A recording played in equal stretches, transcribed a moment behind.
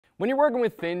When you're working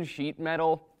with thin sheet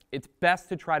metal, it's best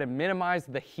to try to minimize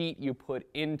the heat you put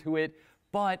into it,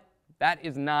 but that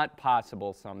is not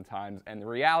possible sometimes, and the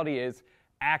reality is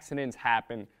accidents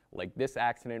happen, like this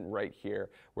accident right here,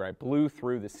 where I blew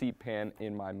through the seat pan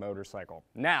in my motorcycle.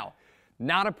 Now,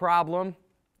 not a problem.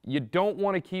 You don't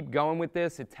want to keep going with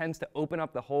this. It tends to open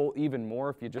up the hole even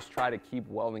more if you just try to keep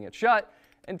welding it shut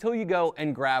until you go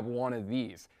and grab one of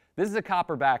these. This is a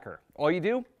copper backer. All you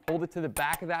do, hold it to the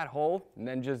back of that hole and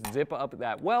then just zip up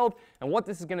that weld. And what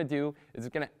this is going to do is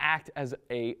it's going to act as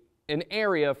an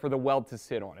area for the weld to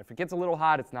sit on. If it gets a little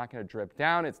hot, it's not going to drip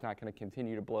down. It's not going to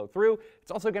continue to blow through.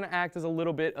 It's also going to act as a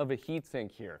little bit of a heat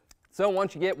sink here. So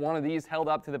once you get one of these held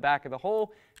up to the back of the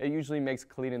hole, it usually makes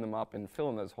cleaning them up and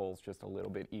filling those holes just a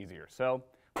little bit easier. So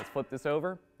let's flip this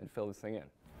over and fill this thing in.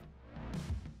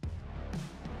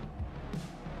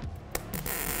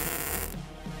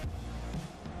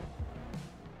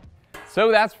 So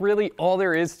that's really all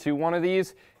there is to one of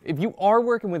these. If you are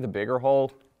working with a bigger hole,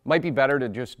 might be better to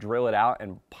just drill it out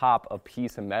and pop a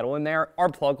piece of metal in there. Our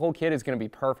plug hole kit is going to be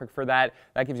perfect for that.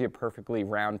 That gives you a perfectly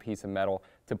round piece of metal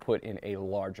to put in a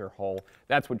larger hole.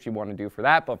 That's what you want to do for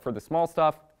that, but for the small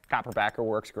stuff, copper backer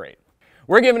works great.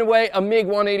 We're giving away a MIG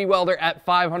 180 welder at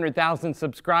 500,000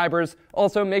 subscribers.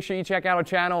 Also, make sure you check out our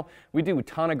channel. We do a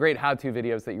ton of great how-to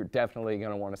videos that you're definitely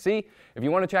going to want to see. If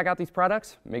you want to check out these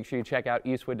products, make sure you check out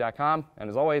Eastwood.com. And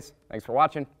as always, thanks for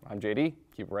watching. I'm JD.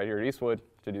 Keep it right here at Eastwood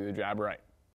to do the job right.